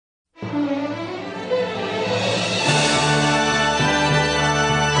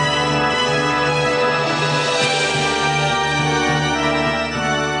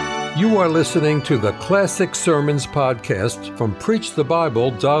are listening to the Classic Sermons podcast from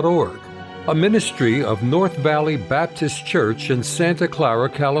PreachTheBible.org, a ministry of North Valley Baptist Church in Santa Clara,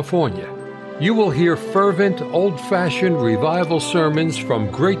 California. You will hear fervent, old-fashioned revival sermons from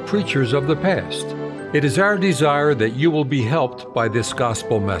great preachers of the past. It is our desire that you will be helped by this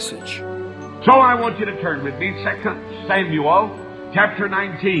gospel message. So I want you to turn with me, 2 Samuel chapter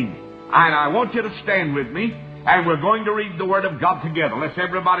 19. And I want you to stand with me, and we're going to read the Word of God together. Let's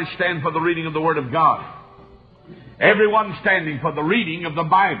everybody stand for the reading of the Word of God. Everyone standing for the reading of the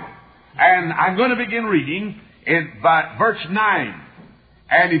Bible. And I'm going to begin reading in verse 9.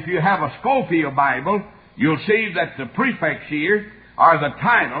 And if you have a Scofield Bible, you'll see that the prefix here are the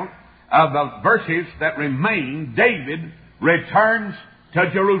title of the verses that remain. David returns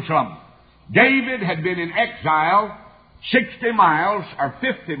to Jerusalem. David had been in exile 60 miles, or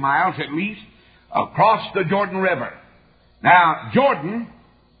 50 miles at least, across the Jordan River. Now, Jordan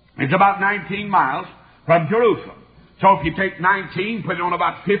is about 19 miles from Jerusalem. So if you take 19, put it on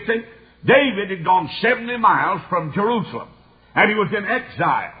about 50, David had gone 70 miles from Jerusalem. And he was in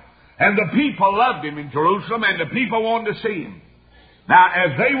exile. And the people loved him in Jerusalem, and the people wanted to see him. Now,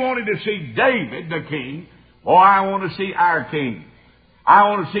 as they wanted to see David, the king, I want to see our king. I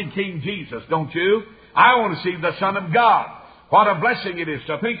want to see King Jesus, don't you? I want to see the Son of God. What a blessing it is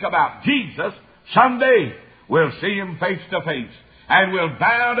to think about Jesus. Someday we'll see him face to face, and we'll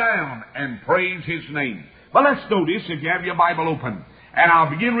bow down and praise his name. But let's notice, if you have your Bible open, and I'll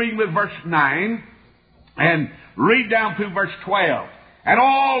begin reading with verse 9, and read down through verse 12. And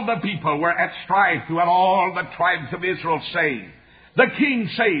all the people were at strife throughout all the tribes of Israel, saying, the king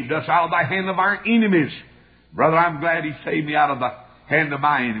saved us out of the hand of our enemies. Brother, I'm glad he saved me out of the hand of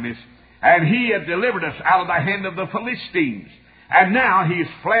my enemies. And he had delivered us out of the hand of the Philistines. And now he is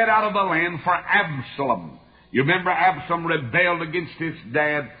fled out of the land for Absalom. You remember Absalom rebelled against his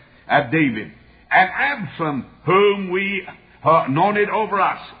dad, David. And Absalom, whom we anointed over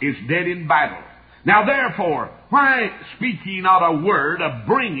us, is dead in battle. Now therefore, why speak ye not a word of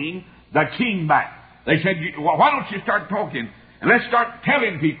bringing the king back? They said, well, why don't you start talking? And let's start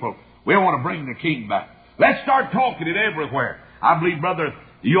telling people, we want to bring the king back. Let's start talking it everywhere. I believe, brother,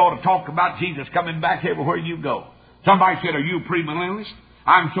 you ought to talk about Jesus coming back everywhere you go. Somebody said, are you a premillennialist?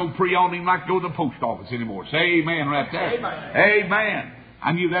 I'm so pre, I don't even like to go to the post office anymore. Say amen right there. Amen. Amen.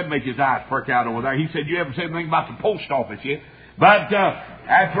 I knew that'd make his eyes perk out over there. He said, you haven't said anything about the post office yet. But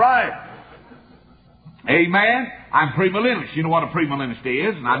that's right. Amen. I'm premillennialist. You know what a premillennialist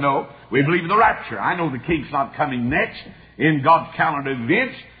is, and I know we believe in the rapture. I know the king's not coming next in God's calendar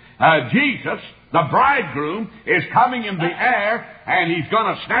events. Jesus, the bridegroom, is coming in the air, and he's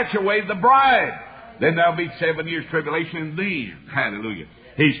going to snatch away the bride. Then there'll be 7 years tribulation, and then, hallelujah,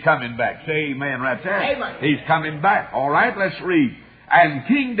 he's coming back. Say amen right there. Amen. He's coming back. All right, let's read. And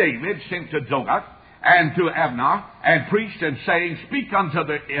King David sent to Doeg and to Abner, and preached, and saying, speak unto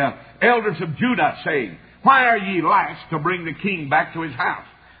the elders of Judah, saying, why are ye lax to bring the king back to his house?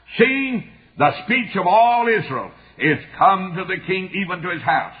 Seeing the speech of all Israel is come to the king, even to his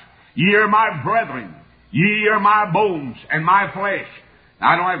house. Ye are my brethren, ye are my bones and my flesh.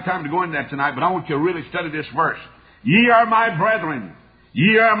 Now, I don't have time to go into that tonight, but I want you to really study this verse. Ye are my brethren,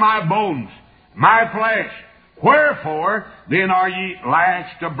 ye are my bones, my flesh. Wherefore then are ye lax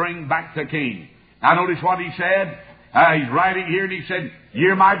to bring back the king? Now notice what he said. He's writing here, and he said, ye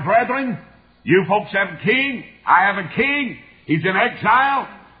are my brethren. You folks have a king. I have a king. He's in exile.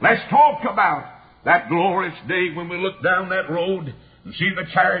 Let's talk about that glorious day when we look down that road and see the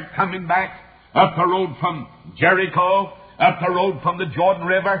chariot coming back up the road from Jericho, up the road from the Jordan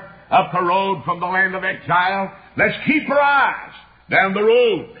River, up the road from the land of exile. Let's keep our eyes down the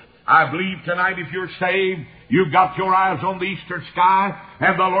road. I believe tonight, if you're saved, you've got your eyes on the eastern sky,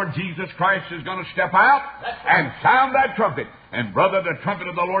 and the Lord Jesus Christ is going to step out and sound that trumpet. And brother, the trumpet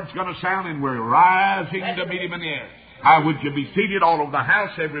of the Lord's going to sound, and we're rising to meet him in the air. Would you be seated all over the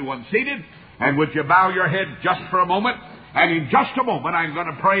house, everyone seated? And would you bow your head just for a moment? And in just a moment, I'm going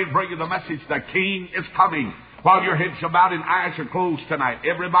to pray and bring you the message, the King is coming. While your heads are bowed and eyes are closed tonight,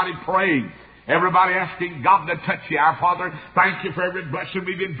 everybody praying. Everybody asking God to touch you. Our Father, thank you for every blessing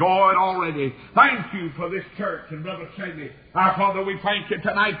we've enjoyed already. Thank you for this church and Brother Sandy. Our Father, we thank you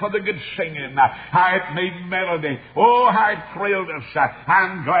tonight for the good singing. How it made melody. Oh, how it thrilled us.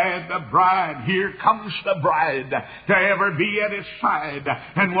 I'm glad the bride, here comes the bride, to ever be at his side.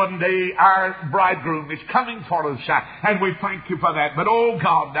 And one day our bridegroom is coming for us. And we thank you for that. But oh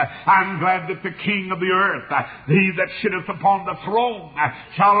God, I'm glad that the King of the earth, he that sitteth upon the throne,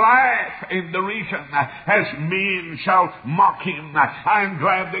 shall laugh in give derision as men shall mock him. I am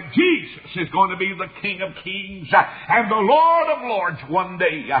glad that Jesus is going to be the King of Kings and the Lord of Lords one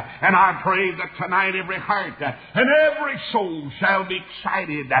day. And I pray that tonight every heart and every soul shall be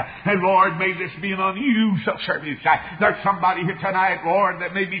excited. And Lord, may this be an unusual service. There's somebody here tonight, Lord,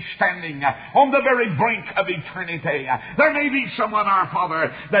 that may be standing on the very brink of eternity. There may be someone, our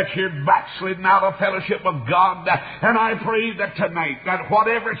Father, that's here backslidden out of fellowship with God. And I pray that tonight, that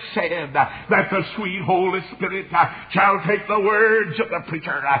whatever said, that the sweet Holy Spirit shall take the words of the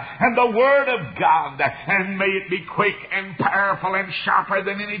preacher and the Word of God, and may it be quick and powerful and sharper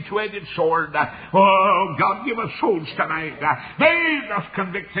than any two-edged sword. Oh, God, give us souls tonight. May the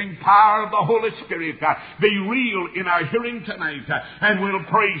convicting power of the Holy Spirit be real in our hearing tonight, and we'll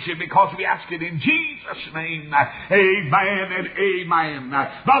praise you because we ask it in Jesus' name. Amen and amen.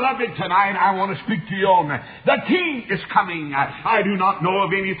 Beloved, tonight I want to speak to you on the King is coming. I do not know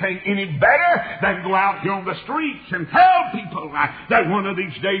of anything any better than go out here on the streets and tell people that one of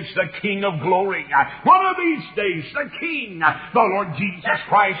these days the King of glory, one of these days the King, the Lord Jesus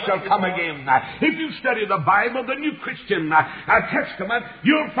Christ shall come again. If you study the Bible, the New Christian Testament,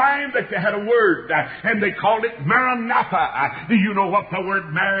 you'll find that they had a word and they called it Maranatha. Do you know what the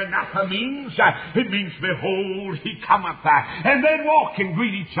word Maranatha means? It means, behold, he cometh. And then walk and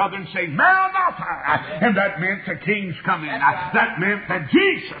greet each other and say, Maranatha. And that meant the King's coming. That meant that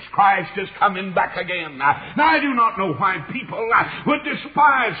Jesus Christ is coming back again. Now, I do not know why people would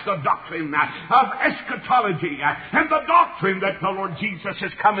despise the doctrine of eschatology and the doctrine that the Lord Jesus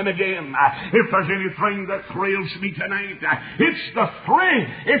is coming again. If there's anything that thrills me tonight, it's the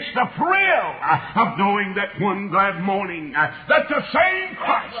thrill of knowing that one glad morning that the same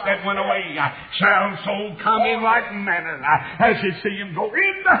Christ that went away shall so come in like manner as you see him go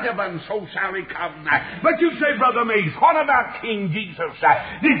into heaven, so shall he come. But you say, Brother Mays, what about King Jesus?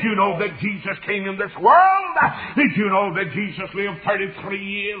 Did you know that Jesus came in this world? Did you know that Jesus lived 33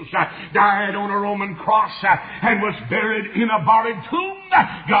 years, died on a Roman cross, and was buried in a borrowed tomb?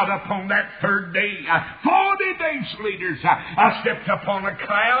 Got up on that third day, 40 days later, stepped upon a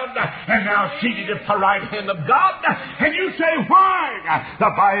cloud, and now seated at the right hand of God. And you say, why?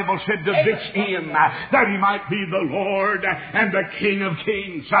 The Bible said to this end, that he might be the Lord and the King of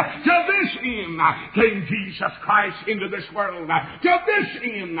kings. To this end came Jesus Christ into this world. To this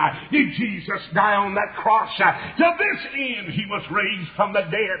end did Jesus die on that cross. To this end he was raised from the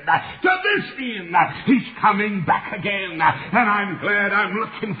dead. To this end he's coming back again. And I'm glad I'm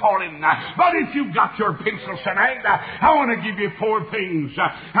looking for him. But if you've got your pencils tonight, I want to give you 4 things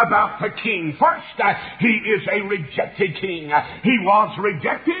about the King. First, he is a rejected king. He was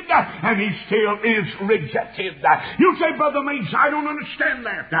rejected, and he still is rejected. You say, Brother Mays, I don't understand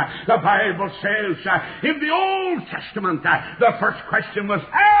that. The Bible says in the Old Testament, the first question was,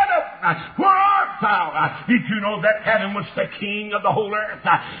 Adam, where art thou? Did you know that Adam was the king of the whole earth?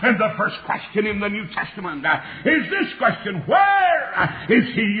 And the first question in the New Testament is this question, where is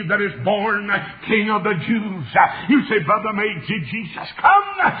he that is born King of the Jews? You say, Brother Mays, did Jesus come?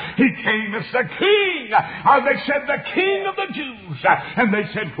 He came as the King. They said the King of the Jews. And they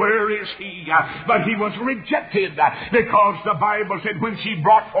said, where is he? But he was rejected because the Bible said when she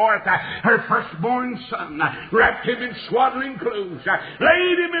brought forth her firstborn son, wrapped him in swaddling clothes,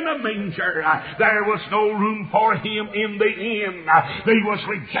 laid him in a manger, there was no room for him in the inn. He was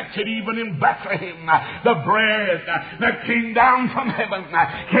rejected even in Bethlehem. The bread that came down from heaven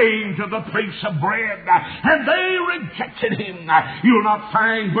came to the place of bread, and they rejected him. You'll not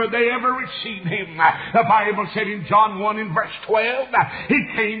find where they ever received him. The Bible said in John 1 in verse 12, he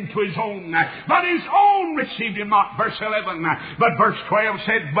came to his own, but his own received him not. Verse 11, but verse 12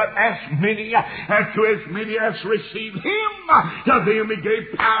 said, but as many as received him, to them he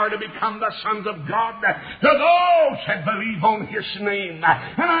gave power to become the sons of God, to those that believe on his name.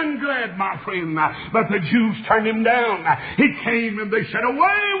 And I'm glad, my friend, but the Jews turned him down. He came and they said,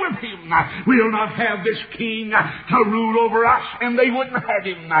 away with him. We'll not have this king to rule over us. And they wouldn't have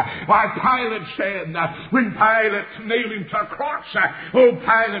him. Why, Pilate said, when Pilate nailed him to a cross,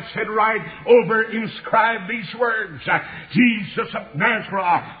 Pilate said, right over, inscribe these words, Jesus of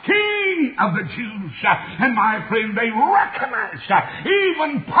Nazareth, King of the Jews. And my friend, they recognized,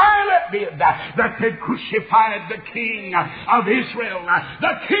 even Pilate did, that they crucified the King of Israel,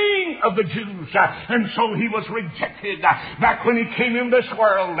 the King of the Jews. And so he was rejected back when he came in this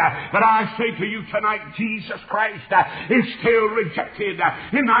world. But I say to you tonight, Jesus Christ is still rejected.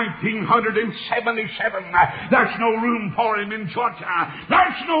 In 1977, there's no room for him in Georgia.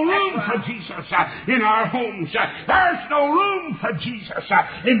 There's no room for Jesus in our homes. There's no room for Jesus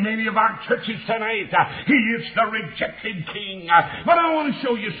in many of our churches tonight. He is the rejected King. But I want to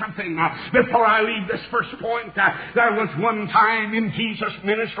show you something before I leave this first point. There was one time in Jesus'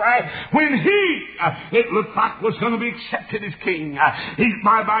 ministry when he, it looked like, was going to be accepted as King.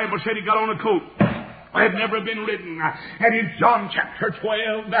 My Bible said he got on a coat. I have never been ridden. And in John chapter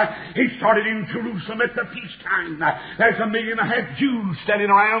 12, he started in Jerusalem at the feast time. There's 1.5 million Jews standing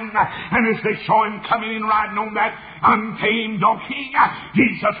around, and as they saw him coming in riding on that untamed donkey,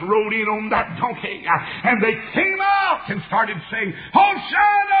 Jesus rode in on that donkey, and they came out and started saying,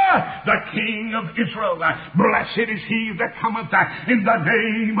 Hosanna, the King of Israel. Blessed is he that cometh in the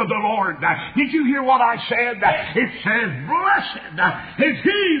name of the Lord. Did you hear what I said? It says, blessed is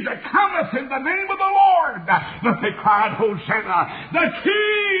he that cometh in the name of the Lord. But they cried, Hosanna, the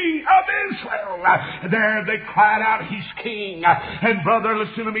King of Israel. There they cried out, he's King. And brother,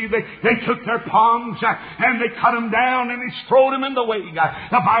 listen to me, they took their palms and they cut him down and they throwed him in the way.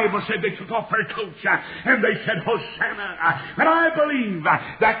 The Bible said they took off their coats and they said, Hosanna. And I believe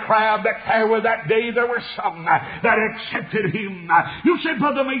that crowd that there were that day, there were some that accepted him. You said,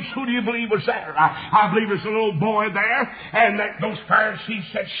 Brother Mace, who do you believe was there? I believe there's a little boy there, and that those Pharisees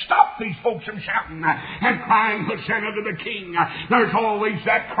said, stop these folks from shouting and crying Hosanna to the King. There's always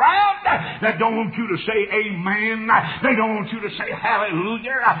that crowd that don't want you to say amen. They don't want you to say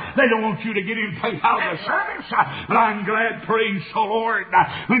hallelujah. They don't want you to get in place out of the service. But I'm glad, praise the Lord,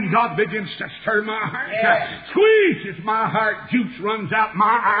 when God begins to stir my heart, squeezes my heart, juice runs out my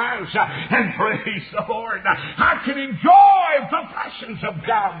eyes, and praise the Lord, I can enjoy the presence of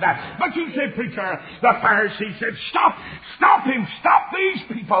God. But you say, preacher, the Pharisee said, stop him, stop these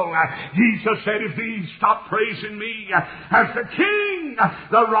people. Jesus said, if these stop praising me as the King,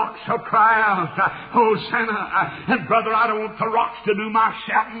 the rocks shall cry out, Hosanna. And brother, I don't want the rocks to do my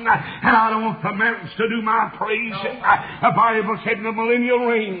shouting, and I don't want the mountains to do my praising. The Bible said in the millennial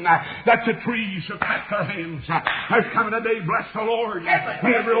reign that the trees shall clap their hands. There's coming a day, bless the Lord,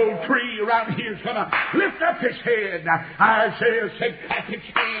 every old tree around here is going to lift up its head. Isaiah said, clap its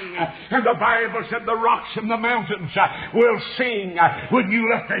hand. And the Bible said the rocks and the mountains will sing. Wouldn't you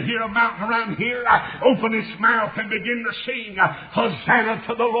love to hear a mountain around here open his mouth and begin to sing, Hosanna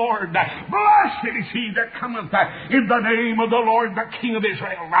to the Lord. Blessed is he that cometh in the name of the Lord, the King of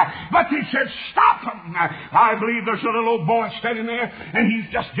Israel. But he said, stop him. I believe there's a little old boy standing there, and he's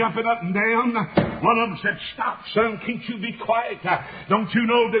just jumping up and down. One of them said, stop, son, can't you be quiet? Don't you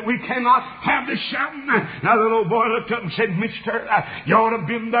know that we cannot have this shouting? Now the little boy looked up and said, mister, you ought to have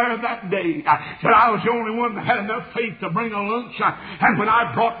been there that day. Said, I was the only one that had enough faith to bring a lunch, and when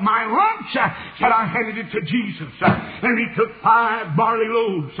I brought my lunch, said I handed it to Jesus, and he took 5 barley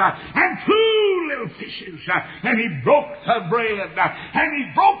loaves and 2 little fishes, and he broke the bread, and he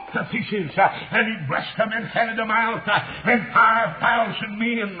broke the fishes, and he blessed them and handed them out, and 5,000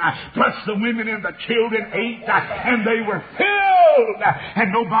 men, plus the women and the children ate, and they were filled,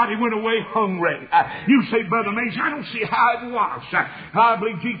 and nobody went away hungry. You say, Brother Mason, I don't see how it was. I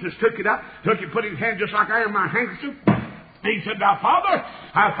believe Jesus took it, put his hand just like I am my handkerchief. He said, now, Father,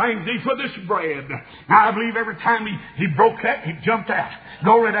 I thank thee for this bread. Now, I believe every time he broke that, he jumped out.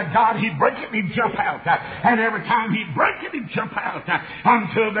 Glory to God, he'd break it, he'd jump out. And every time he'd break it, he'd jump out.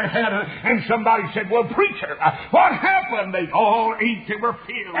 Until they had and somebody said, well, preacher, what happened? They all ate and were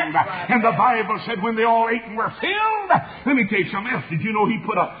filled. And the Bible said when they all ate and were filled, let me tell you something else. Did you know he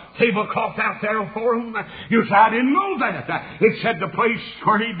put a tablecloth out there for them? You said, I didn't know that. It said the place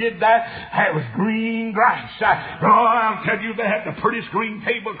where he did that, it was green grass. Oh, I'll tell you, they had the prettiest green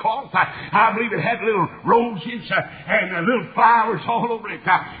tablecloth. I believe it had little roses and little flowers all over it.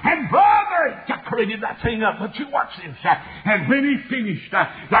 And brother, he decorated that thing up. But you watch this. And when he finished,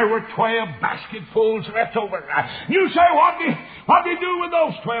 there were 12 basketfuls left over. You say, what did he do with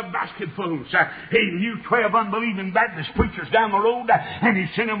those 12 basketfuls? He knew 12 unbelieving Baptist preachers down the road, and he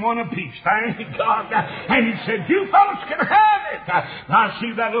sent them one apiece. Thank God. And he said, you fellas can have it. I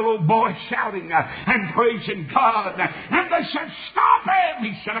see that little boy shouting and praising God. And they said, stop him.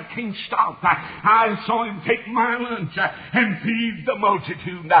 He said, I can't stop. I saw him take my lunch and feed the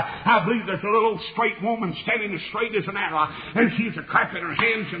multitude. I believe there's a little straight woman standing as straight as an arrow, and she's clapping her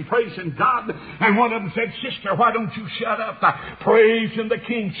hands and praising God. And one of them said, sister, why don't you shut up praising the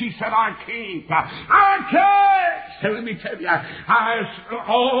King? She said, I can't And let me tell you, I was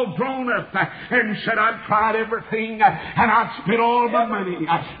all grown up and said I'd tried everything and I'd spent all my money.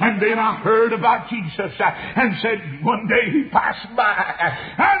 And then I heard about Jesus and said one day He passed by.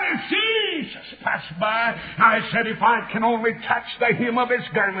 And as Jesus passed by, I said, if I can only touch the hem of His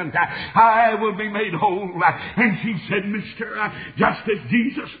garment, I will be made whole. And she said, Mister, just as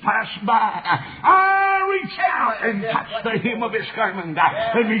Jesus passed by, I reached out and touched the hem of His garment.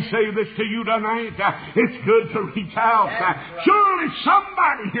 Let me say this to you tonight. It's good to reach out. Surely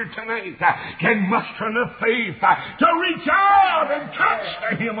somebody here tonight can muster enough faith to reach out and touch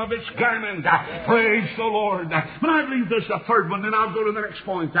the hem of His garment. Praise the Lord. But I believe there's a third one, and I'll go to the next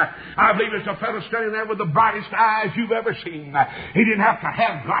point. I believe there's a fellow standing there with the brightest eyes you've ever seen. He didn't have to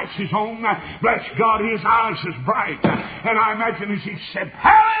have glasses on. Bless God, his eyes is bright. And I imagine as he said,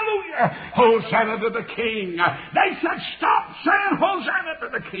 Hallelujah! Hosanna to the King. They said, stop saying Hosanna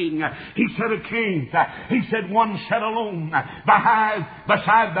to the King. He said, a king. He said, one sat alone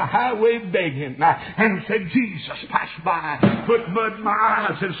beside the highway begging, and said, Jesus passed by, put mud in my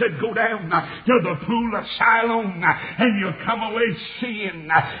eyes, and said, go down to the pool of Siloam, and you'll come away seeing.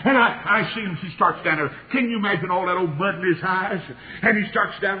 And I see him. He starts down there. Can you imagine all that old mud in his eyes? And he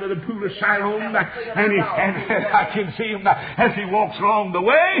starts down to the pool of Siloam, and I can see him as he walks along the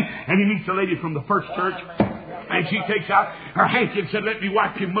way, and he meets a lady from the first church. And she takes out her hanky and said, let me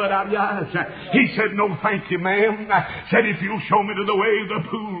wipe your mud out of your eyes. He said, no, thank you, ma'am. Said, if you'll show me to the way of the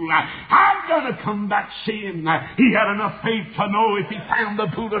pool, I'm going to come back seeing. He had enough faith to know if he found the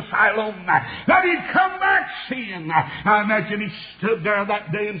pool of Siloam that he'd come back seeing. I imagine he stood there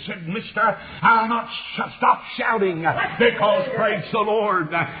that day and said, Mister, I'll not stop shouting because, praise the Lord,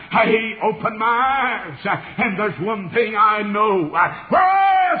 He opened my eyes. And there's one thing I know.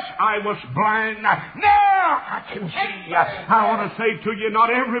 First, I was blind. Now I can see. I want to say to you, not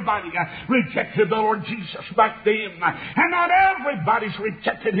everybody rejected the Lord Jesus back then. And not everybody's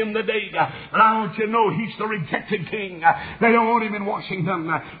rejected Him today. But I want you to know He's the rejected King. They don't want Him in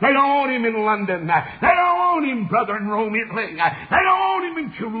Washington. They don't want Him in London. They don't want Him, brother, in Rome, Italy. They don't want Him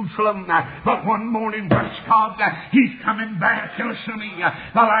in Jerusalem. But one morning, bless God, He's coming back. Listen to me.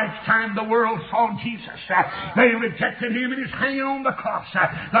 The last time the world saw Jesus, they rejected Him and He's hanging on the cross.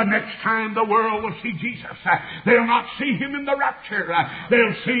 The next time the world will see Jesus, they'll not see Him in the rapture.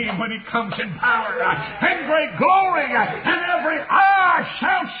 They'll see Him when He comes in power and great glory, and every eye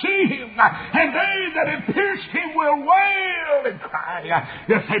shall see Him, and they that have pierced Him will wail and cry.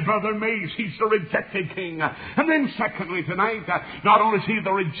 Yes, say, Brother Mays, He's the rejected King. And then secondly tonight, not only is He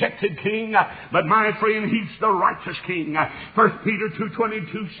the rejected King, but my friend, He's the righteous King. 1 Peter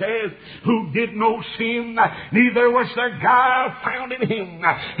 2:22 says, who did no sin, neither was there guile found in Him.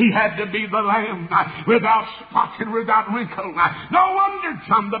 He had to be the Lamb without spot and without wrinkle. No wonder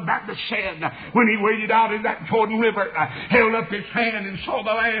John the Baptist said, when he waded out in that Jordan River, held up his hand and saw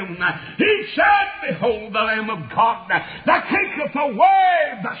the Lamb, he said, behold the Lamb of God that taketh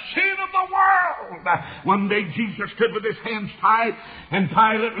away the sin of the world. One day Jesus stood with his hands tied, and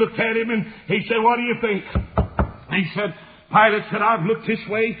Pilate looked at him and he said, what do you think? He said, Pilate said, I've looked this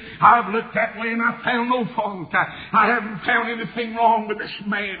way, I've looked that way, and I've found no fault. I haven't found anything wrong with this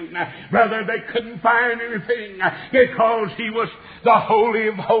man. Brother, they couldn't find anything because He was the Holy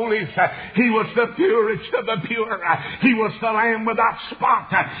of Holies. He was the purest of the pure. He was the Lamb without spot.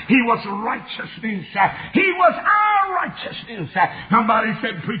 He was righteousness. He was our righteousness. Somebody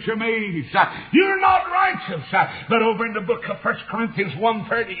said, Preacher Mays, you're not righteous. But over in the book of 1 Corinthians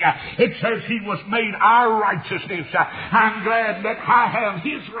 1:30, it says He was made our righteousness. I'm glad that I have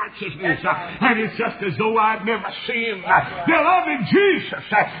His righteousness. And it's just as though I'd never seen. Beloved, Jesus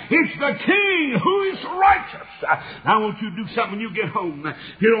is the King who is righteous. I want you to do something when you get home.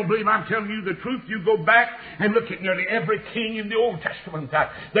 If you don't believe I'm telling you the truth, you go back and look at nearly every king in the Old Testament.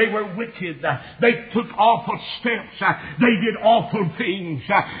 They were wicked. They took awful steps. They did awful things.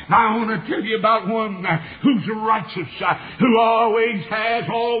 I want to tell you about one who's righteous, who always has,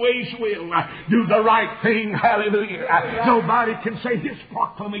 always will do the right thing. Hallelujah. Nobody can say His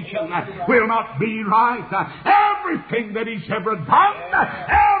proclamation will not be right. Everything that He's ever done,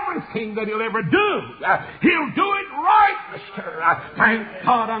 everything that He'll ever do, He'll do it right, mister. Thank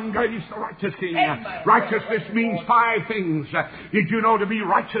God I'm glad He's the righteous King. Righteousness means 5 things. Did you know to be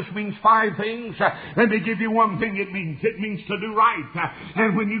righteous means 5 things? Let me give you one thing it means. It means to do right.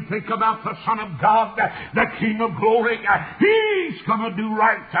 And when you think about the Son of God, the King of glory, He's going to do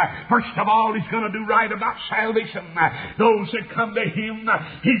right. First of all, He's going to do right about salvation. Those that come to Him,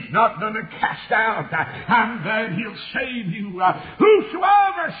 He's not going to cast out. I'm glad He'll save you.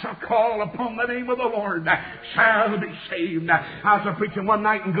 Whosoever shall call upon the name of the Lord shall be saved. I was preaching one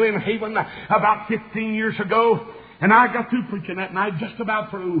night in Glen Haven about 15 years ago, And I got through preaching that night, just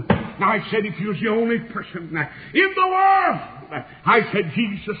about through. Now I said, if you was the only person in the world, I said,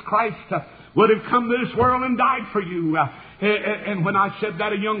 Jesus Christ would have come to this world and died for you. And when I said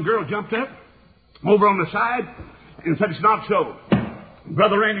that, a young girl jumped up over on the side and said, it's not so.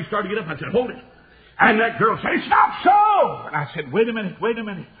 Brother Randy started to get up. I said, hold it. And that girl said, it's not so. And I said, wait a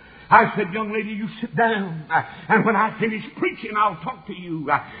minute. I said, young lady, you sit down. And when I finish preaching, I'll talk to you.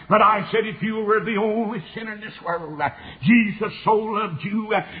 But I said, if you were the only sinner in this world, Jesus so loved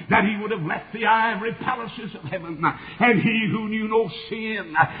you that He would have left the ivory palaces of heaven. And He who knew no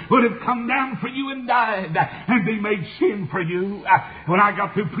sin would have come down for you and died and be made sin for you. When I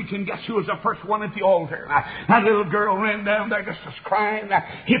got through preaching, guess who was the first one at the altar? That little girl ran down there just was crying,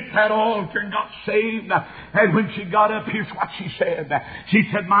 hit that altar and got saved. And when she got up, here's what she said. She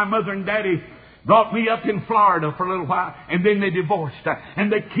said, my mother and Daddy brought me up in Florida for a little while, and then they divorced,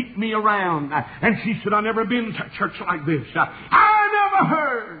 and they kicked me around. And she said, I've never been to a church like this. I never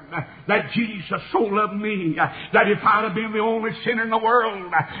heard that Jesus so loved me that if I'd have been the only sinner in the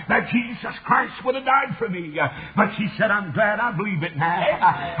world, that Jesus Christ would have died for me. But she said, I'm glad I believe it now.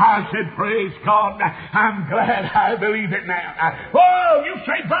 I said, praise God, I'm glad I believe it now. Oh, you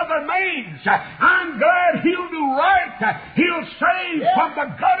say, Brother Mays, I'm glad He'll do right. He'll save from the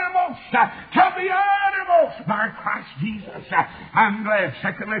guttermost to the uttermost by Christ Jesus. I'm glad.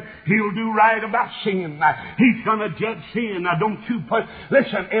 Secondly, He'll do right about sin. He's going to judge sin. Now, don't you put...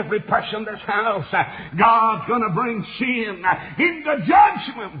 Listen, every person in this house, God's going to bring sin into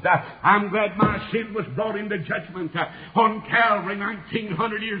judgment. I'm glad my sin was brought into judgment on Calvary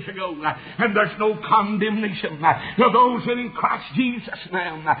 1900 years ago. And there's no condemnation to those that in Christ Jesus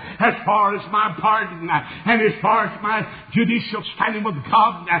now. As far as my pardon and as far as my judicial standing with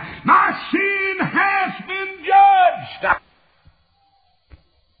God, my sin has been judged.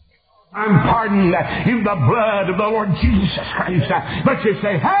 I'm pardoned in the blood of the Lord Jesus Christ. But you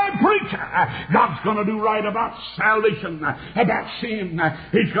say, hey, preacher, God's going to do right about salvation, about sin.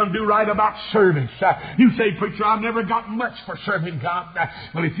 He's going to do right about service. You say, preacher, I've never gotten much for serving God.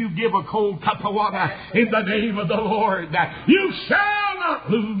 Well, if you give a cold cup of water in the name of the Lord, you shall not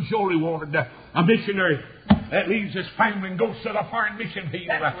lose your reward. A missionary that leaves his family and goes to the foreign mission field.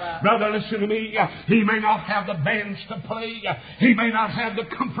 Right. Brother, listen to me. He may not have the bands to play. He may not have the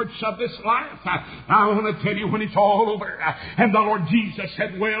comforts of this life. I want to tell you, when it's all over, and the Lord Jesus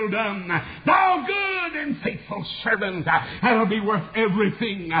said, well done, thou good and faithful servant, that'll be worth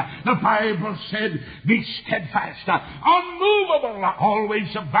everything. The Bible said, be steadfast, unmovable,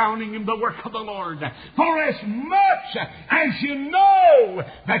 always abounding in the work of the Lord. For as much as you know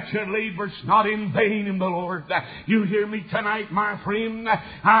that your labor's not in vain in the Lord. You hear me tonight, my friend?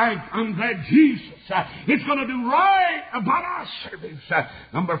 I'm glad Jesus is going to do right about our service.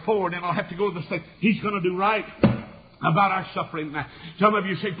 Number 4, then I'll have to go to the state. He's going to do right about our suffering. Some of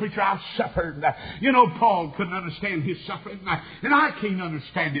you say, preacher, I've suffered. You know, Paul couldn't understand his suffering, and I can't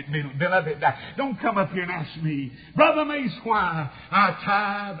understand it, beloved. Don't come up here and ask me, Brother Mays, why I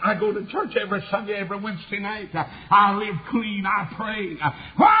tithe, I go to church every Sunday, every Wednesday night, I live clean, I pray.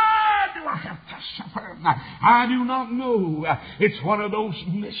 Why do I have to suffer? I do not know. It's one of those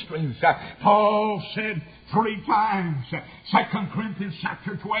mysteries. Paul said 3 times, 2 Corinthians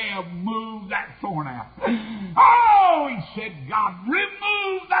chapter 12, move that thorn out. Oh, he said, God,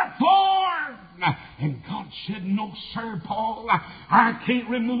 remove that thorn. And God said, no, sir, Paul, I can't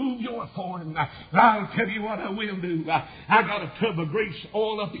remove your thorn. But I'll tell you what I will do. I got a tub of grace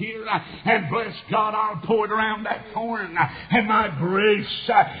oil up here, and bless God, I'll pour it around that thorn. And my grace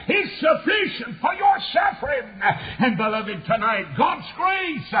is sufficient for your suffering. And beloved, tonight, God's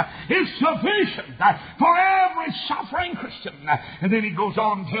grace is sufficient for every suffering Christian. And then he goes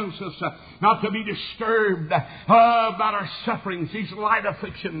on and tells us not to be disturbed about our sufferings, these light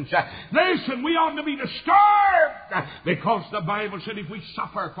afflictions. Listen, we ought to be disturbed because the Bible said if we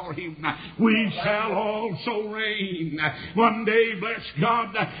suffer for Him, we shall also reign. One day, bless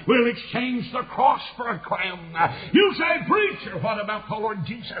God, we'll exchange the cross for a crown. You say, preacher, what about the Lord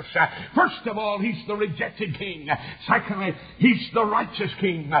Jesus? First of all, He's the rejected King. Secondly, He's the righteous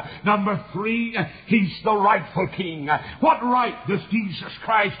King. Number 3, He's the rightful King. What right does Jesus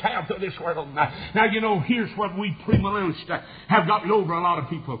Christ have to this world? Now, you know, here's what we premillennialists have gotten over a lot of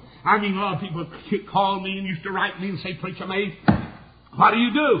people. I mean, a lot of people call me and used to write me and say, Preacher Mays, what do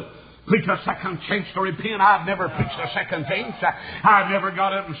you do? preach a second chance to repent. I've never preached a second chance. I've never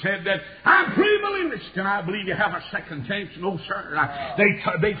got up and said that I'm pre-believist and I believe you have a second chance. No, sir.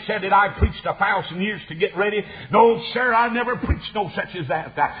 They said that I preached 1,000 years to get ready. No, sir, I never preached no such as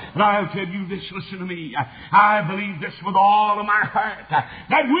that. But I'll tell you this, listen to me. I believe this with all of my heart,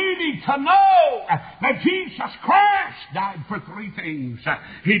 that we need to know that Jesus Christ died for three things.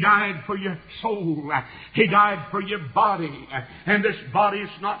 He died for your soul. He died for your body. And this body is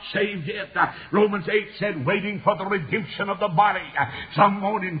not saved yet. Romans 8 said, waiting for the redemption of the body. Some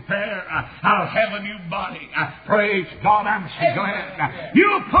morning there, I'll have a new body. Praise God, I'm so glad.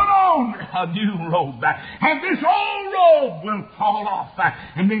 You'll put on a new robe. And this old robe will fall off.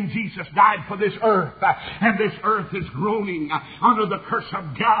 And then Jesus died for this earth. And this earth is groaning under the curse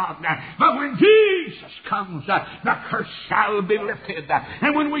of God. But when Jesus comes, the curse shall be lifted.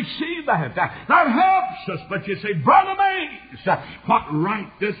 And when we see that helps us. But you say, Brother Mays, what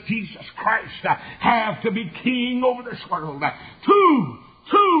right does Jesus Christ have to be king over this world?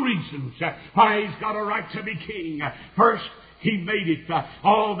 Two reasons why He's got a right to be king. First, He made it.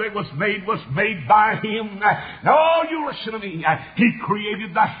 All that was made by Him. No, you listen to me. He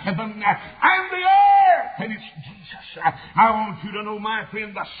created the heaven and the earth. And it's Jesus. I want you to know, my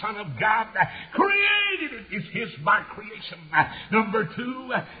friend, the Son of God created it. It's His by creation. Number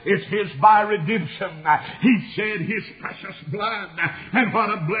two, it's His by redemption. He shed His precious blood. And what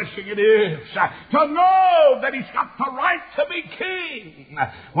a blessing it is to know that He's got the right to be king.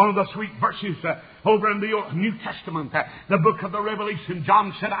 One of the sweet verses over in the New Testament, the book of the Revelation,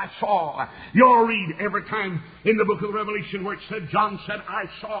 John said, I saw. You'll read every time in the book of the Revelation where it said, John said, I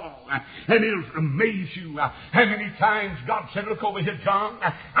saw. And it'll amaze you how many times God said, look over here, John.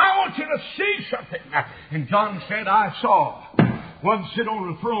 I want you to see something. And John said, I saw one sit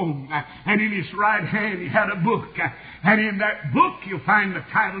on a throne, and in his right hand he had a book. And in that book you'll find the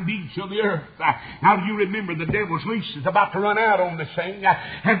title deeds of the earth. Now do you remember the devil's lease is about to run out on this thing,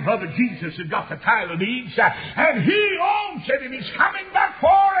 and Brother Jesus has got the title deeds, and He owns it, and He's coming back for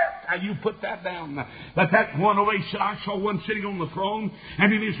it. Now you put that down. But that one away said, I saw one sitting on the throne,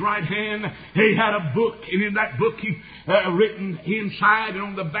 and in his right hand he had a book, and in that book he written inside and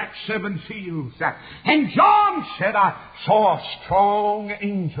on the back 7 seals. And John said, I saw a strong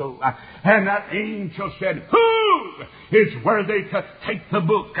angel, and that angel said, who is worthy to take the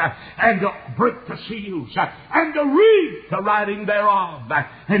book and to break the seals and to read the writing thereof?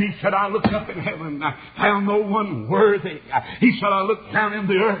 And he said, I looked up in heaven, found no one worthy. He said, I looked down in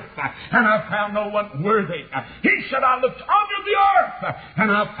the earth, and I found no one worthy. He said, I looked under the earth,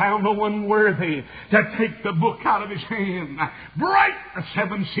 and I found no one worthy to take the book out of his hand, break the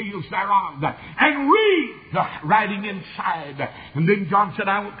 7 seals thereof, and read the writing inside. And then John said,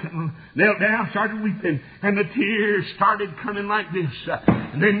 I knelt down, started weeping, and the tears started coming like this.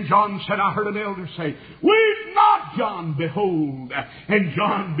 And then John said, I heard an elder say, weep not, John, behold. And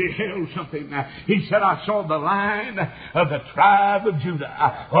John beheld something. He said, I saw the Lion of the tribe of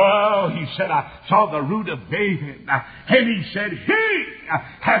Judah. Oh, he said, I saw the root of David. And he said, He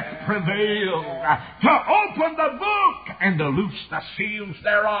hath prevailed to open the book and to loose the seals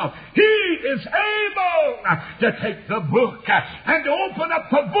thereof. He is able to take the book and to open up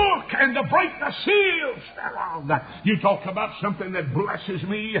the book and to break the seals thereof. You talk about something that blesses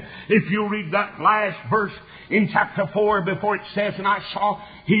me. If you read that last verse in chapter 4 before it says, and I saw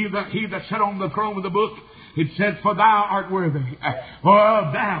he that sat on the throne of the book, it said, for thou art worthy.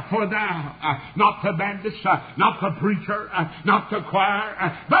 For thou, not the Baptist, not the preacher, not the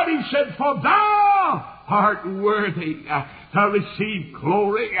choir, but he said, for thou art worthy to receive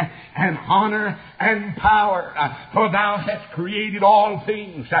glory and honor and power. For thou hast created all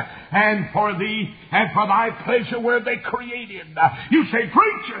things, and for thee and for thy pleasure were they created. You say,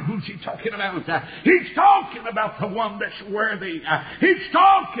 preacher, who's he talking about? He's talking about the one that's worthy. He's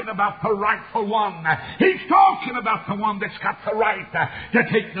talking about the rightful one. He's talking about the one that's got the right to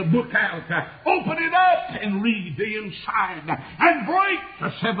take the book out, open it up, and read the inside, and break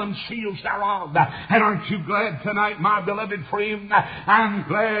the 7 seals thereof. And aren't you glad tonight, my beloved friend? I'm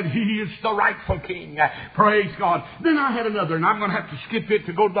glad He is the rightful King. Praise God. Then I had another, and I'm going to have to skip it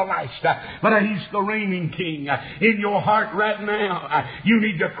to go to the last. But He's the reigning King. In your heart right now, you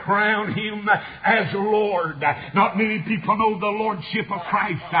need to crown Him as Lord. Not many people know the Lordship of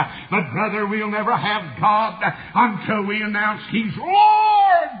Christ. But brother, we'll never have God until we announce He's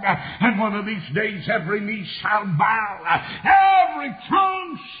Lord. And one of these days every knee shall bow, every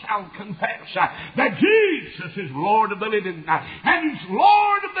tongue shall confess that Jesus is Lord of the living, and He's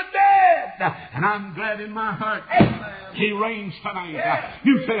Lord of the dead. and I'm glad in my heart He reigns tonight.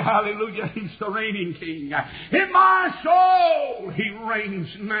 You say, hallelujah, He's the reigning King. In my soul, He reigns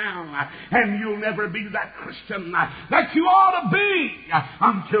now. And you'll never be that Christian that you ought to be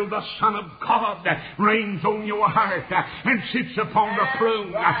until the Son of God reigns on your heart and sits upon the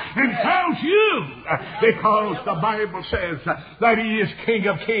throne and tells you, because the Bible says that He is King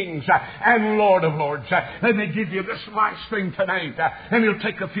of kings and Lord of lords. Let me give you this last thing tonight, and it'll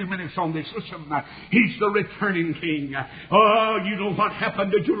take a few minutes on this. Listen, He's the returning King. Oh, you know what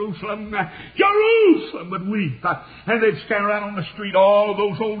happened to Jerusalem? Jerusalem would weep, and they'd stand around on the street, all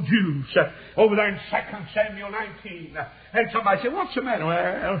those old Jews, over there in 2 Samuel 19. And somebody said, what's the matter?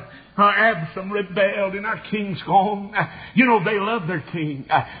 Well, Absalom rebelled and our king's gone. You know, they love their king.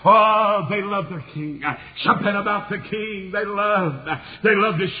 Oh, they love their king. Something about the king they loved. They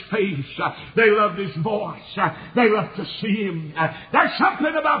loved his face. They loved his voice. They loved to see him. There's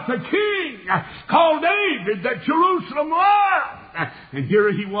something about the king called David that Jerusalem loved. And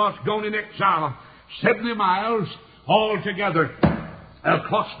here he was, gone in exile, 70 miles altogether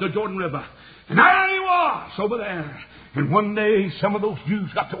across the Jordan River. And there he was over there. And one day, some of those Jews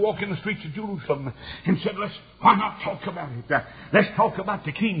got to walk in the streets of Jerusalem and said, why not talk about it? Let's talk about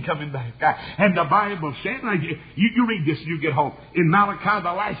the king coming back. And the Bible said, you read this and you get home. In Malachi,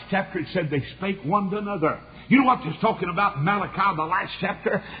 the last chapter, it said they spake one to another. You know what it's talking about in Malachi, the last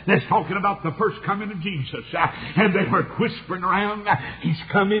chapter? It's talking about the first coming of Jesus. And they were whispering around, He's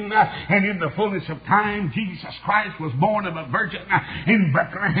coming. And in the fullness of time, Jesus Christ was born of a virgin in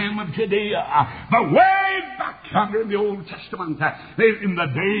Bethlehem of Judea. But way back yonder in the Old Testament, in the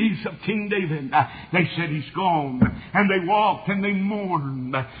days of King David, they said He's gone. And they walked and they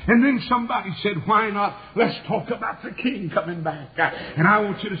mourned. And then somebody said, why not? Let's talk about the king coming back. And I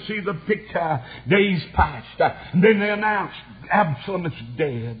want you to see the picture. Days passed. And then they announced, Absalom is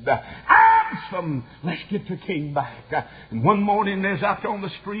dead. Absalom, let's get the king back. And one morning, there's out there on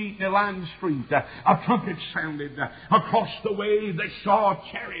the street, they lined the street, a trumpet sounded. Across the way, they saw a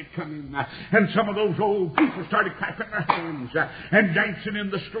chariot coming. And some of those old people started clapping their hands and dancing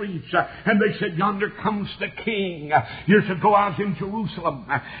in the streets. And they said, yonder comes the king. Years ago, I was in Jerusalem,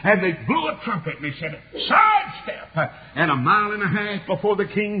 and they blew a trumpet, and they said, sidestep. And a mile and a half before the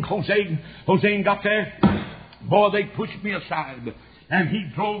king, Hosea got there, boy, they pushed me aside. And he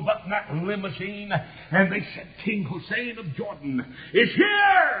drove up in that limousine, and they said, King Hosea of Jordan is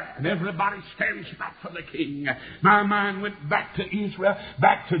here! And everybody stands back for the king. My mind went back to Israel,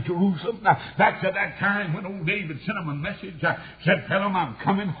 back to Jerusalem, back to that time when old David sent him a message, said, tell him I'm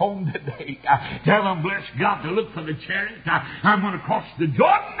coming home today. Tell him, bless God, to look for the chariot. I'm going to cross the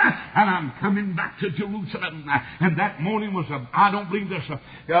Jordan, and I'm coming back to Jerusalem. And that morning was I don't believe there's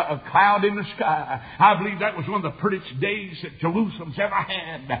a cloud in the sky. I believe that was one of the prettiest days that Jerusalem's ever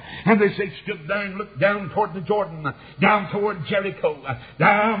had. And they say, stood there and looked down toward the Jordan, down toward Jericho,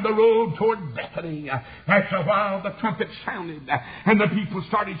 down the road toward Bethany. After a while, the trumpet sounded, and the people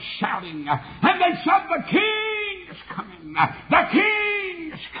started shouting, and they said, the king is coming. The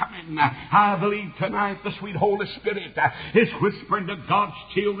king is coming. I believe tonight the sweet Holy Spirit is whispering to God's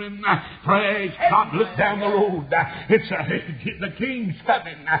children, praise God, look down the road. The king's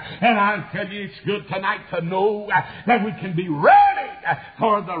coming. And I tell you, it's good tonight to know that we can be ready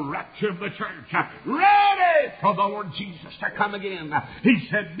for the rapture of the church, ready for the Lord Jesus to come again. He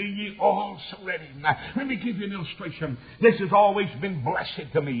said, be ye also ready. Let me give you an illustration. This has always been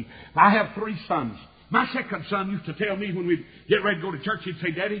blessed to me. I have 3 sons. My second son used to tell me when we'd get ready to go to church, he'd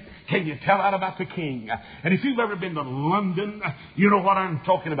say, Daddy, can you tell out about the king? And if you've ever been to London, you know what I'm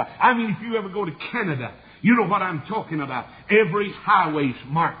talking about. I mean, if you ever go to Canada, you know what I'm talking about. Every highway's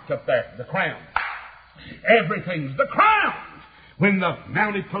marked up there, the crown. Everything's the crown. When the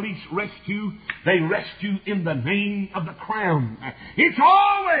mounted police arrest you, they arrest you in the name of the crown. It's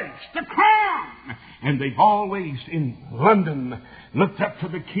always the crown. And they've always, in London, looked up to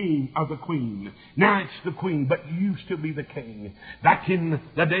the king or the queen. Now it's the queen, but you used to be the king. Back in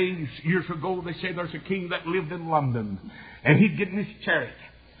the days, years ago, they say there's a king that lived in London. And he'd get in his chariot,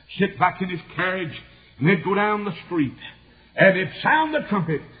 sit back in his carriage, and they'd go down the street. And they'd sound the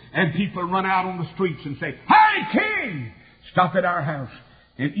trumpet, and people run out on the streets and say, hey, king! Stop at our house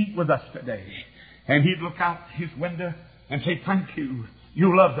and eat with us today. And he'd look out his window and say, thank you.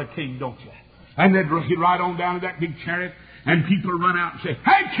 You love the king, don't you? And then he'd ride on down in that big chariot, and people run out and say,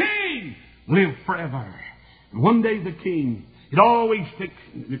 hey, king, live forever. And one day the king, he'd always take,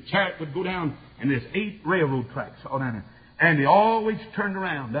 the chariot would go down, and there's 8 railroad tracks all down there. And he always turned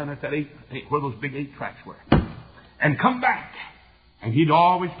around down at that 8 where those big 8 tracks were, and come back. And he'd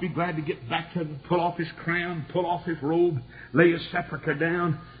always be glad to get back to pull off his crown, pull off his robe, lay his sepulchre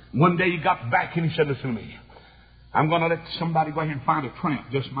down, One day he got back and he said, listen to me. I'm going to let somebody go ahead and find a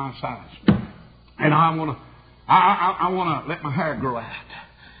tramp just my size. And I want to let my hair grow out.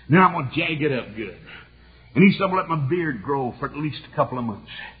 Then I'm going to jag it up good. And he said, well, let my beard grow for at least a couple of months.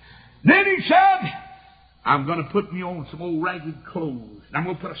 Then he said, I'm going to put me on some old ragged clothes. And I'm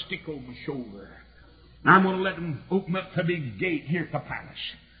going to put a stick over my shoulder. And I'm going to let them open up the big gate here at the palace.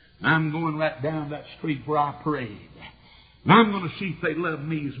 And I'm going right down that street where I parade. And I'm going to see if they love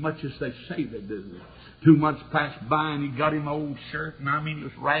me as much as they say they do. 2 months passed by and he got him an old shirt. And I mean, it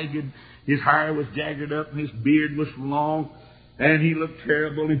was ragged. His hair was jagged up and his beard was long. And he looked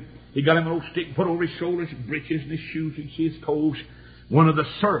terrible. And he got him an old stick, put over his shoulders, his breeches and his shoes. You can see his toes. One of the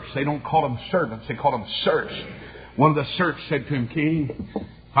serfs, they don't call them servants, they call them serfs. One of the serfs said to him, King,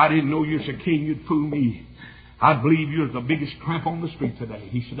 if I didn't know you was a king, you'd fool me. I'd believe you was the biggest tramp on the street today.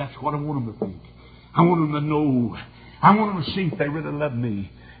 He said, that's what I want them to think. I want them to know. I want them to see if they really love me.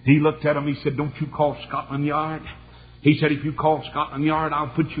 He looked at him, he said, don't you call Scotland Yard? He said, if you call Scotland Yard, I'll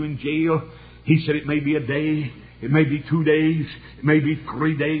put you in jail. He said, it may be a day, it may be 2 days, it may be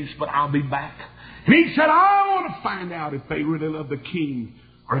 3 days, but I'll be back. And he said, I want to find out if they really love the king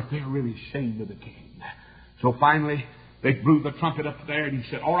or if they're really ashamed of the king. So finally, they blew the trumpet up there and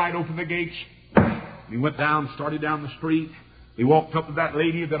he said, all right, open the gates. He went down, started down the street. He walked up to that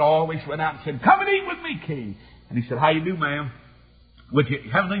lady that always went out and said, come and eat with me, king. And he said, how you do, ma'am? Would you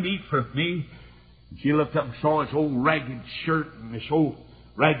have anything to eat for me? And she looked up and saw his old ragged shirt and his old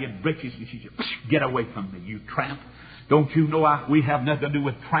ragged breeches. And she said, get away from me, you tramp. Don't you know we have nothing to do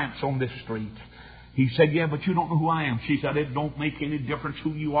with tramps on this street? He said, yeah, but you don't know who I am. She said, it don't make any difference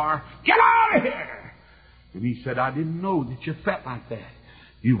who you are. Get out of here! And he said, I didn't know that you felt like that.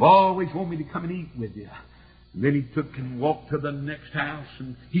 You've always wanted me to come and eat with you. And then he took and walked to the next house.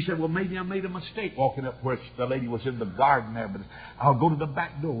 And he said, well, maybe I made a mistake walking up where the lady was in the garden there, but I'll go to the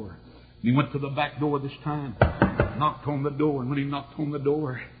back door. And he went to the back door this time, knocked on the door. And when he knocked on the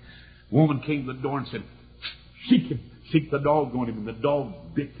door, a woman came to the door and said, seek him, seek the dog on him. And the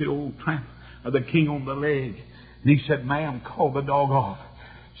dog bit the old tramp of the king on the leg. And he said, ma'am, call the dog off.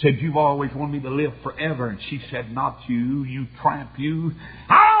 Said, you've always wanted me to live forever. And she said, not you, you tramp, you.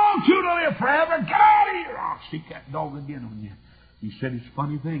 I want you to live forever. Get out of here. I'll stick that dog again on you. He said, it's a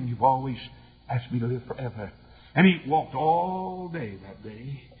funny thing. You've always asked me to live forever. And he walked all day that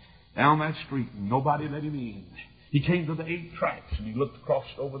day down that street and nobody let him in. He came to the 8 tracks and he looked across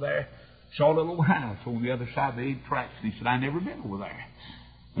over there, saw a little house on the other side of the 8 tracks. And he said, I've never been over there.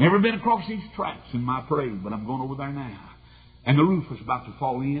 Never been across these tracks in my parade, but I'm going over there now. And the roof was about to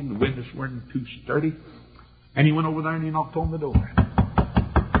fall in. The windows weren't too sturdy. And he went over there and he knocked on the door.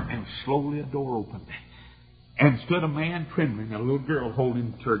 And slowly a door opened. And stood a man trembling, a little girl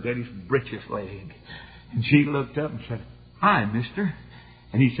holding to her daddy's breeches leg. And she looked up and said, hi, mister.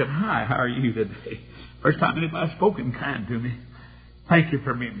 And he said, hi, how are you today? First time anybody's spoken kind to me. Thank you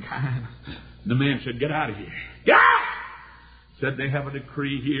for being kind. And the man said, get out of here. Get out! Said they have a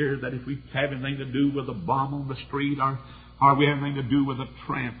decree here that if we have anything to do with a bomb on the street or we have anything to do with a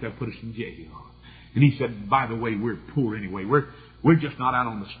tramp, they'll put us in jail. And he said, by the way, we're poor anyway. We're just not out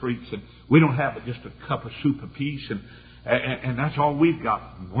on the streets, and we don't have just a cup of soup apiece, and that's all we've got.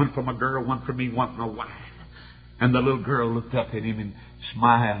 One from a girl, one for me, one from a wife. And the little girl looked up at him and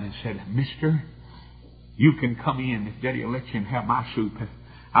smiled and said, mister, you can come in if Daddy will let you have my soup.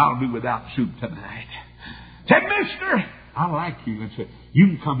 I'll do without soup tonight. Said, mister, I like you. And said, you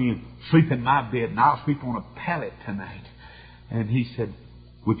can come in, sleep in my bed, and I'll sleep on a pallet tonight. And he said,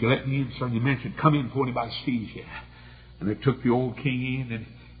 would you let me in, sir? And the man said, come in before anybody sees you. And they took the old king in, and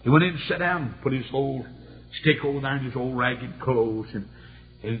he went in and sat down and put his old stick over there in his old ragged clothes. And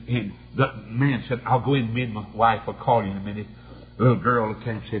the man said, I'll go in, me and my wife will call you in a minute. The little girl looked at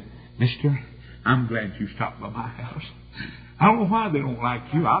him and said, mister, I'm glad you stopped by my house. I don't know why they don't like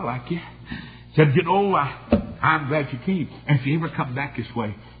you. I like you. Said, you know, I'm glad you came. And if you ever come back this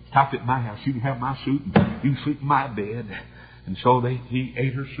way, stop at my house. You can have my soup and you can sleep in my bed. And so he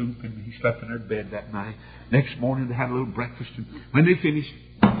ate her soup and he slept in her bed that night. Next morning they had a little breakfast. And when they finished,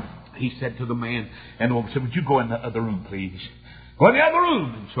 he said to the man and the woman said, would you go in the other room, please? Go in the other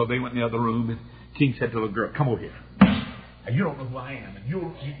room. And so they went in the other room and King said to the girl, come over here. And you don't know who I am. And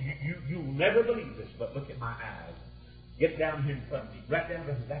you'll never believe this, but look at my eyes. Get down here in front of me. Right down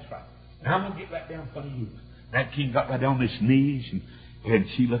there. That's right. Now I'm going to get right down in front of you. That king got right down on his knees and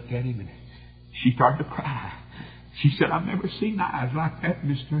she looked at him and she started to cry. She said, I've never seen eyes like that,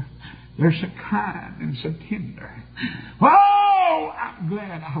 mister. They're so kind and so tender. Oh, I'm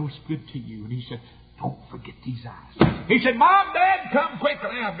glad I was good to you. And he said, don't forget these eyes. He said, Mom, Dad, come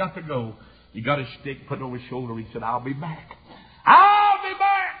quickly. I've got to go. He got his stick, put it over his shoulder. He said, I'll be back. I'll be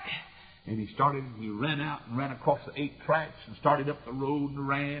back. And he ran out and ran across the 8 tracks and started up the road and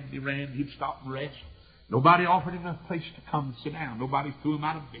ran. He'd stop and rest. Nobody offered him a place to come and sit down. Nobody threw him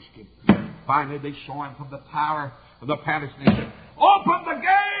out a biscuit. Finally, they saw him from the tower of the palace, and they said, "Open the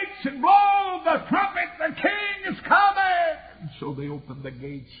gates and blow the trumpet. The king is coming." And so they opened the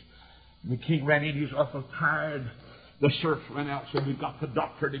gates. And the king ran in. He was awful tired. The serfs ran out and said, "We've got the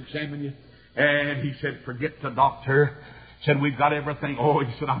doctor to examine you." And he said, "Forget the doctor." Said, "We've got everything." Oh,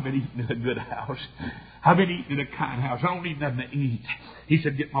 he said, "I've been eating in a good house. I've been eating in a kind house. I don't need nothing to eat." He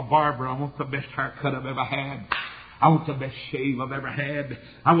said, "Get my barber. I want the best haircut I've ever had. I want the best shave I've ever had.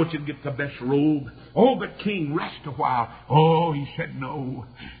 I want you to get the best robe." "Oh, but king, rest a while." Oh, he said, "No.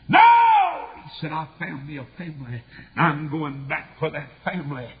 No!" He said, "I found me a family. I'm going back for that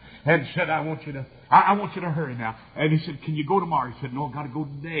family." And said, I want you to hurry now." And he said, "Can you go tomorrow?" He said, "No, I've got to go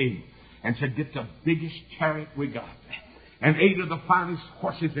today." And said, "Get the biggest chariot we got. And 8 of the finest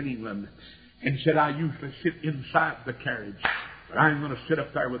horses in England." And said, "I usually sit inside the carriage, but I'm going to sit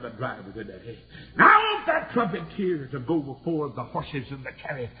up there with the driver today. Now I want that trumpeter to go before the horses in the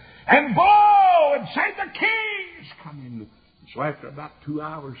chariot and blow and say, 'The king is coming.'" So after about 2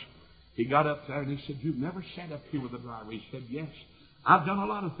 hours, he got up there and he said, "You've never sat up here with the driver?" He said, "Yes. I've done a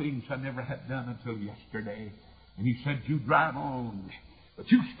lot of things I never had done until yesterday." And he said, "You drive on,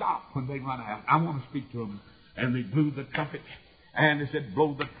 but you stop when they run out. I want to speak to them." And they blew the trumpet. And they said,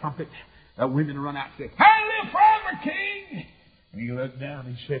 "Blow the trumpet." The women run out and said, "Hey, live forever, king!" And he looked down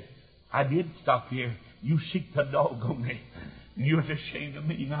and he said, "I did stop here. You seek the dog on me. And you was ashamed of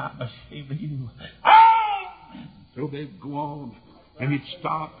me. Now I'm ashamed of you." Oh! So they'd go on. And he'd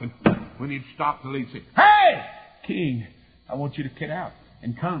stop. And when he'd stop, the lady said, "Hey, king, I want you to get out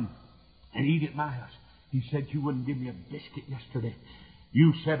and come and eat at my house." He said, "You wouldn't give me a biscuit yesterday.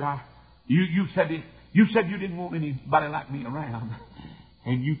 You said you said you didn't want anybody like me around.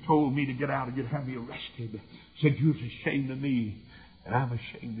 And you told me to get out and you'd have me arrested. Said you was ashamed of me, and I'm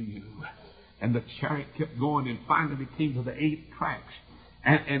ashamed of you." And the chariot kept going, and finally they came to the 8 tracks.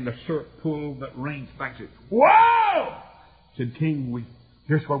 And the serf pulled the reins back and said, "Whoa!" Said, "King,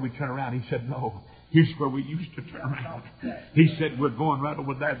 here's where we turn around." He said, "No. Here's where we used to turn around." He said, "We're going right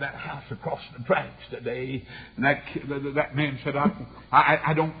over there, that house across the tracks today." And that man said,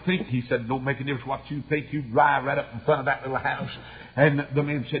 I don't think," he said, "don't make a difference what you think. You drive right up in front of that little house." And the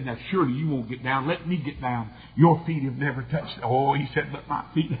man said, "Now surely you won't get down. Let me get down. Your feet have never touched." Oh, he said, "But my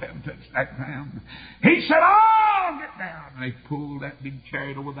feet haven't touched that ground." He said, "I'll get down." And they pulled that big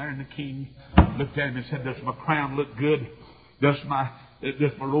chariot over there, and the king looked at him and said, "Does my crown look good? Does my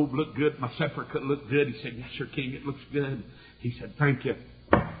robe look good? My scepter look good?" He said, "Yes, sir, king, it looks good." He said, "Thank you."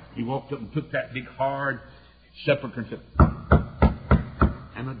 He walked up and took that big hard scepter and said,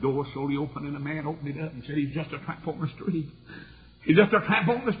 and the door slowly opened, and a man opened it up and said, "He's just a tramp on the street. He's just a tramp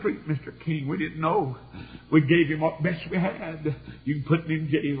on the street, Mr. King. We didn't know. We gave him what best we had. You can put him in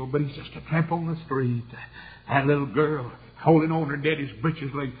jail, but he's just a tramp on the street." That little girl, holding on her daddy's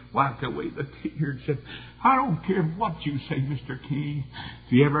breeches leg, wiped away the tears and said, "I don't care what you say, Mr. King. If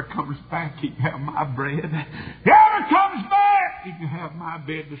he ever comes back, he can have my bread. If he ever comes back, he can have my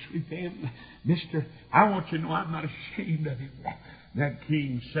bed to sleep in. Mister, I want you to know I'm not ashamed of him." That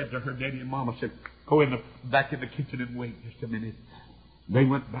king said to her daddy and mama, said, "Go back in the kitchen and wait just a minute." They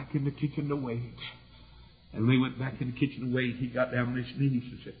went back in the kitchen to wait. And they went back in the kitchen to wait. He got down on his knees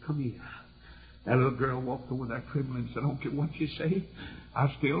and said, "Come here." That little girl walked over there trembling and said, "I don't care what you say. I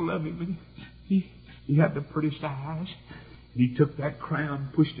still love him." And he had the prettiest eyes. And he took that crown,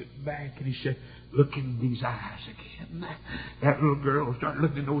 pushed it back, and he said, "Look in these eyes again." That little girl started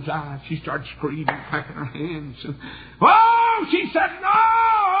looking in those eyes. She started screaming, clapping her hands. And, "Oh!" she said, "No!"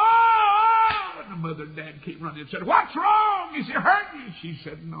 And the mother and dad came running and said, "What's wrong? Is he hurting you?" She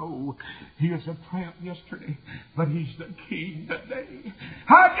said, "No. He was a tramp yesterday, but he's the king today.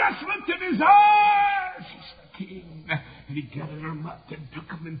 I just looked in his eyes." He's the king. And he gathered them up and took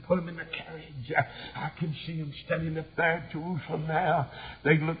them and put them in the carriage. I can see them standing up there at Jerusalem now.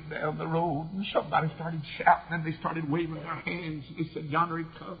 They looked down the road and somebody started shouting and they started waving their hands. And they said, "Yonder he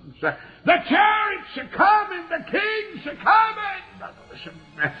comes. The chariots are coming. The kings are coming." Listen,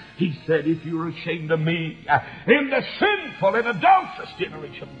 he said, "If you're ashamed of me in the sinful and adulterous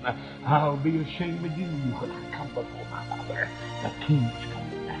generation, I'll be ashamed of you when I come before my Father. The king's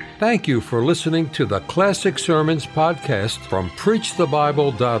coming." Thank you for listening to the Classic Sermons podcast from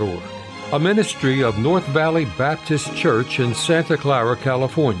PreachTheBible.org, a ministry of North Valley Baptist Church in Santa Clara,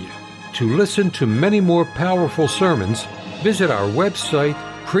 California. To listen to many more powerful sermons, visit our website,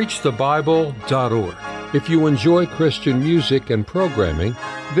 PreachTheBible.org. If you enjoy Christian music and programming,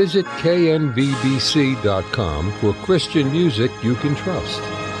 visit knvbc.com for Christian music you can trust.